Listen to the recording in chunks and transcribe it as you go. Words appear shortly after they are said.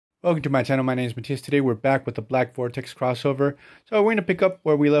Welcome to my channel. My name is Matthias. Today we're back with the Black Vortex crossover. So we're going to pick up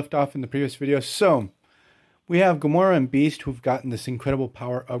where we left off in the previous video. So we have Gamora and Beast who've gotten this incredible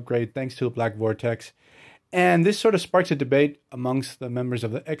power upgrade thanks to the Black Vortex. And this sort of sparks a debate amongst the members of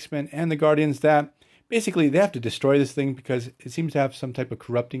the X-Men and the Guardians that basically they have to destroy this thing because it seems to have some type of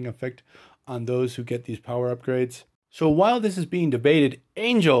corrupting effect on those who get these power upgrades. So while this is being debated,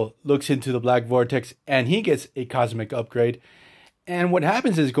 Angel looks into the Black Vortex and he gets a cosmic upgrade. And what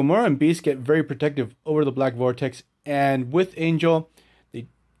happens is Gamora and Beast get very protective over the Black Vortex, and with Angel,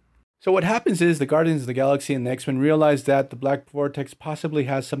 so what happens is the Guardians of the Galaxy and the X-Men realize that the Black Vortex possibly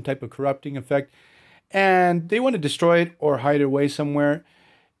has some type of corrupting effect, and they want to destroy it or hide it away somewhere.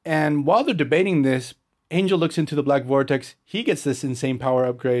 And while they're debating this, Angel looks into the Black Vortex. He gets this insane power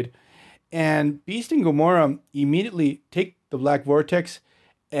upgrade, and Beast and Gamora immediately take the Black Vortex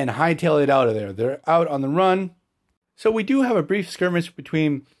and hightail it out of there. They're out on the run. So we do have a brief skirmish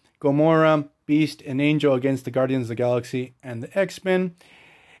between Gamora, Beast, and Angel against the Guardians of the Galaxy and the X-Men.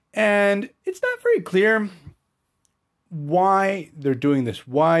 And it's not very clear why they're doing this,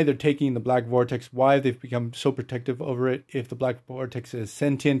 why they're taking the Black Vortex, why they've become so protective over it if the Black Vortex is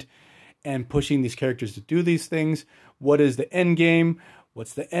sentient and pushing these characters to do these things. What is the end game?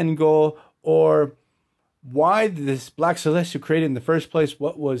 What's the end goal? Or why this Black Celestial created in the first place?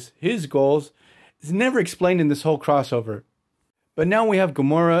 What was his goals? It's never explained in this whole crossover. But now we have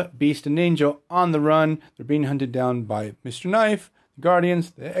Gamora, Beast, and Angel on the run. They're being hunted down by Mr. Knife, the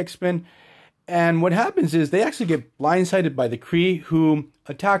Guardians, the X-Men. And what happens is they actually get blindsided by the Kree who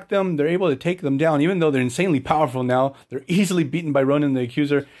attack them. They're able to take them down, even though they're insanely powerful now. They're easily beaten by Ronan the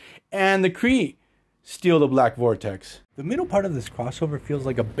Accuser. And the Kree steal the Black Vortex. The middle part of this crossover feels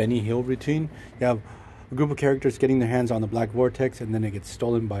like a Benny Hill routine. You have a group of characters getting their hands on the Black Vortex, and then it gets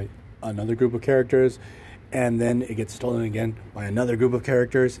stolen by another group of characters, and then it gets stolen again by another group of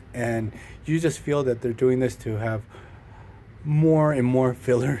characters, and you just feel that they're doing this to have more and more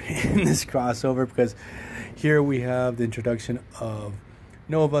filler in this crossover, because here we have the introduction of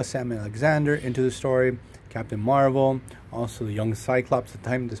Nova, Sam Alexander into the story, Captain Marvel, also the young Cyclops, the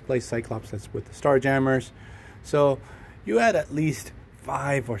time displaced Cyclops that's with the Starjammers. So you had at least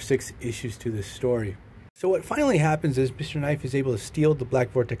 5 or 6 issues to this story. So what finally happens is Mr. Knife is able to steal the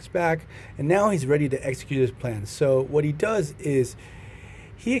Black Vortex back, and now he's ready to execute his plan. So what he does is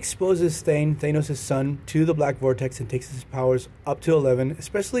he exposes Thanos' son, to the Black Vortex and takes his powers up to 11,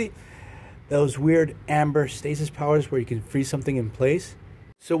 especially those weird amber stasis powers where you can freeze something in place.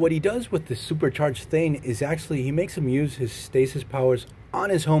 So what he does with the supercharged Thane is actually he makes him use his stasis powers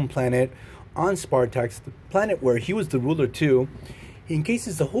on his home planet, on Spartax, the planet where he was the ruler too. He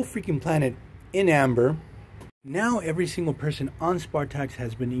encases the whole freaking planet in amber. Now every single person on Spartax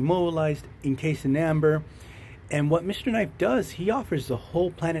has been immobilized, encased in amber, and what Mr. Knife does, he offers the whole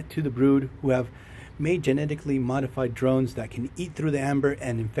planet to the Brood, who have made genetically modified drones that can eat through the amber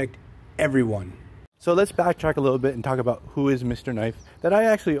and infect everyone. So let's backtrack a little bit and talk about who is Mr. Knife, that I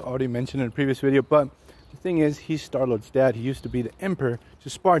actually already mentioned in a previous video, but the thing is, he's Star-Lord's dad. He used to be the Emperor to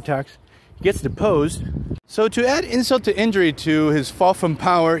Spartax. He gets deposed. So to add insult to injury to his fall from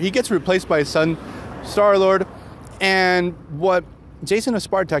power, he gets replaced by his son, Star-Lord. And what Jason of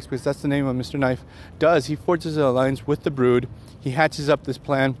Spartax, because that's the name of Mr. Knife, does, he forges an alliance with the Brood. He hatches up this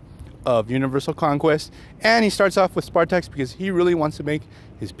plan of universal conquest, and he starts off with Spartax because he really wants to make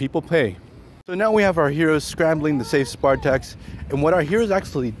his people pay. So now we have our heroes scrambling to save Spartax, and what our heroes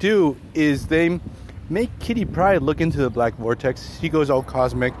actually do is they make Kitty Pryde look into the Black Vortex. She goes all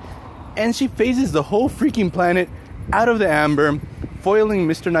cosmic, and she phases the whole freaking planet out of the amber, foiling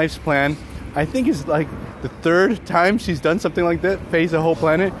Mr. Knife's plan. I think it's like the 3rd time she's done something like that, phase the whole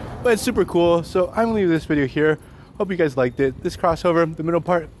planet, but it's super cool. So I'm gonna leave this video here. Hope you guys liked it. This crossover, the middle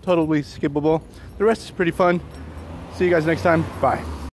part, totally skippable. The rest is pretty fun. See you guys next time. Bye.